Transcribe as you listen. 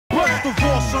the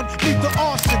war, son, meet the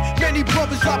arson. Many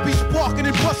brothers I be sparking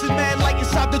and busting, man, like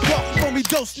inside the dark. Call me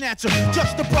dough snatcher,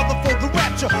 just the brother for the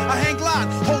rapture. I hang line,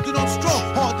 holding on strong,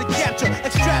 hard to capture.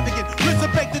 Extravagant,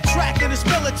 resurrect the track and it's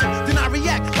militant. Then I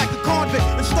react like a convict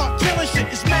and start killing shit.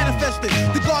 It's manifested.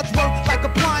 The guards work like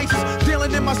appliances.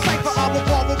 Dealing in my cipher, I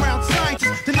revolve around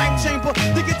scientists. The night chamber,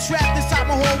 you get trapped inside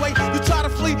my hallway. You try to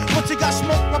flee, but you got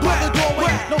smoke right by the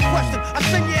doorway. No question, I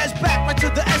send your ass back right to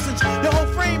the essence. Your whole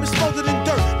frame is smothered in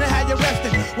dirt. Now how you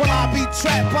resting? Well, I be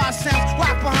trapped by sounds,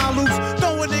 locked behind loops,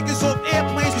 throwing niggas off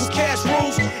airplanes with cash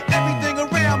rules. Everything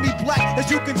around me black, as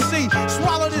you can see.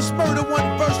 Swallow this murder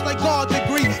one verse like God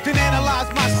degree. Then analyze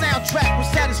my soundtrack with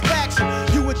satisfaction.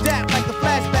 You adapt like the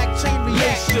flashback chain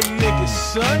reaction. Them niggas,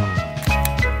 son.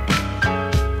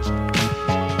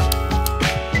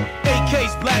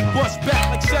 AK's black, bust back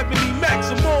like 70 max.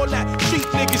 I'm all that. Street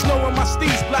niggas knowing my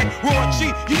steez black. Raw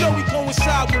G, you know we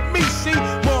coincide with me, see?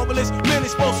 Marvelous,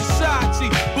 menace for society.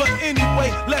 But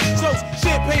anyway, let's toast.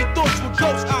 Champagne thoughts with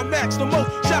ghosts. I max the most.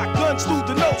 Shotguns through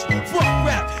the notes. Fuck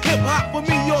rap, hip hop for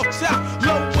me, York top.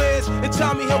 Low wears and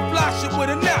Tommy Hill fly shit with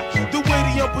a nap. The way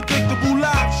the unpredictable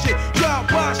live shit. Drive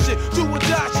by shit, do or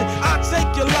die shit. I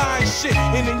take your lying shit.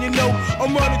 And then you know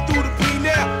I'm running through the P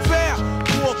now. Foul,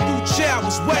 walk through chow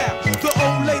was wild. The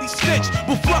old lady snitch,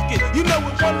 but fuck it. You know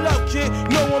it, one love, kid.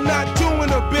 No, I'm not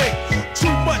doing a big.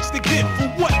 Too much to get for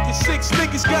what? The 6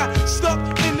 niggas got stuck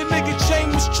in the nigga chain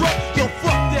was truck. Yo,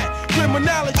 fuck that.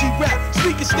 Criminology rap.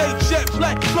 Sneakers stay jet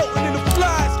black. Floating in the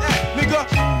flies act. Nigga,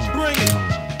 bring it.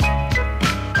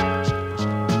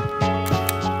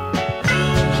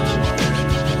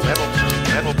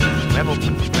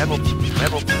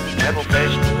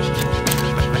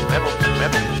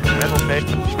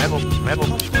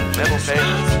 Metal face.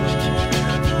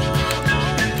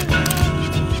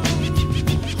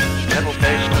 Metal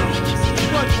face.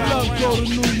 Much love go to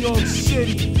New York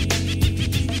City.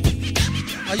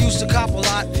 I used to cop a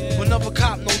lot, but never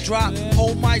cop no drop.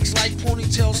 Hold mics like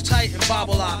ponytails tight and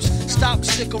bobble ops. Stop and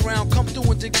stick around, come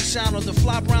through and dig the sound of the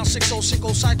fly brown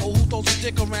 6060 psycho who throws a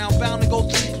dick around. Bound to go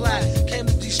 3 plat, came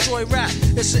to destroy rap.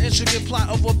 It's an intricate plot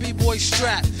of a b-boy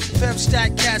strap. Fem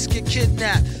stack cats get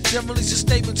kidnapped. Then release a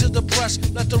statement to the press,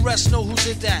 let the rest know who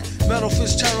did that. Metal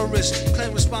fist terrorists,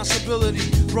 claim responsibility.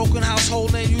 Broken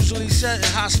household name usually set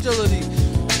in hostility.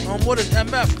 What is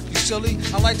MF, you silly?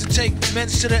 I like to take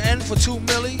men's to the end for 2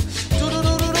 milli.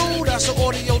 Do-do-do-do-do, that's an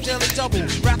audio daily double.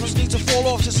 Rappers need to fall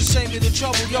off just to save me the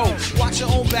trouble. Yo, watch your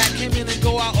own back, came in and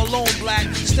go out alone, black.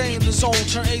 Stay in the zone,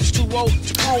 turn H2O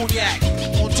to cognac.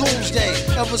 On doomsday,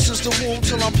 ever since the womb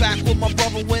till I'm back where my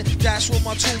brother went, that's what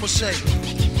my tumor say.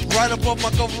 Right above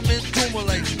my government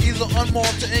accumulate, either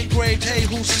unmarked or engraved, hey,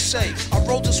 who's to say? I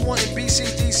wrote this one in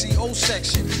BCDC O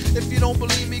section. If you don't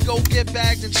believe me, go get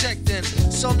bagged and checked in.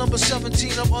 Cell number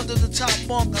 17 up under the top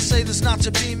bunk. I say this not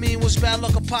to be mean, was bad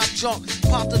luck a pop junk.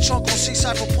 Pop the trunk on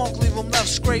C-Cypher punk, leave him left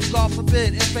scrape, God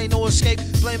forbid. If ain't no escape,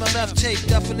 blame MF tape.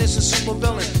 Definition super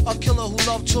villain, a killer who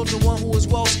loved children, one who is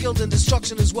well skilled in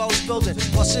destruction as well as building.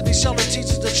 While Sidney Sheldon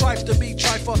teaches the trife to be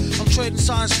trifer, I'm trading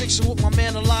science fiction with my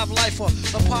man alive lifer.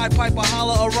 A Pied Piper,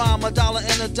 holler a rhyme,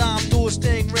 $1 and a dime, do his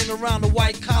thing, ring around the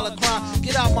white collar crime.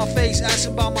 Get out my face,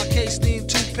 asking about my case, need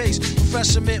toothpaste.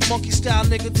 Professor Mint, monkey style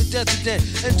nigga to death to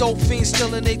death. And dope fiends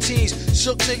still in their teens.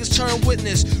 Shook niggas turn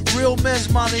witness. Real men's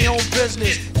mind their own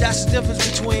business. That's the difference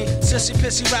between sissy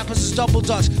pissy rappers is double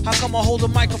dutch. How come I hold a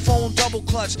microphone double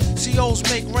clutch? COs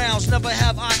make rounds, never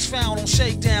have ox found on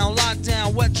shakedown,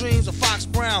 lockdown, wet dreams of Fox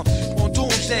Brown. On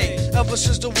doomsday, ever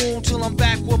since the womb till I'm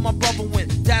back where my brother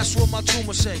went. That's what my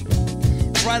tumor say.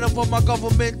 Right above my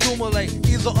government accumulate,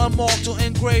 either unmarked or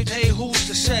engraved, hey, who's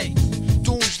to say?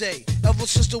 Doomsday, ever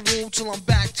since the womb till I'm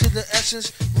back to the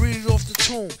essence, read it off the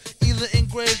tomb. Either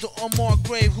engraved or unmarked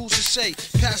grave, who's to say?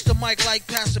 Pass the mic like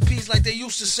pass the peas like they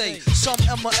used to say. Some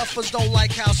MFers don't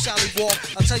like how Sally walk.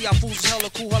 I tell y'all fools is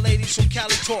hella cool, her ladies from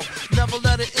Cali talk. Never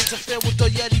let it interfere with the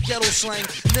Yeti ghetto slang.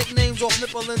 Nicknames off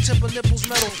nipple and tip of nipples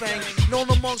metal fang. Known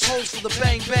amongst hoes for the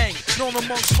bang bang. Known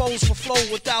amongst foes for flow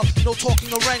without no talking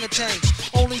orangutans.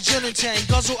 Only gin and tang,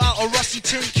 guzzle out a rusty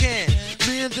tin can.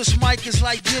 Me and this mic is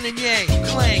like yin and yang.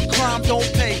 Clang, crime don't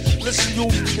pay. Listen, you,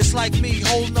 it's like me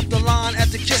holding up the line at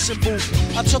the kissing booth.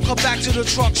 I took her back to the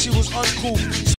truck, she was uncouth.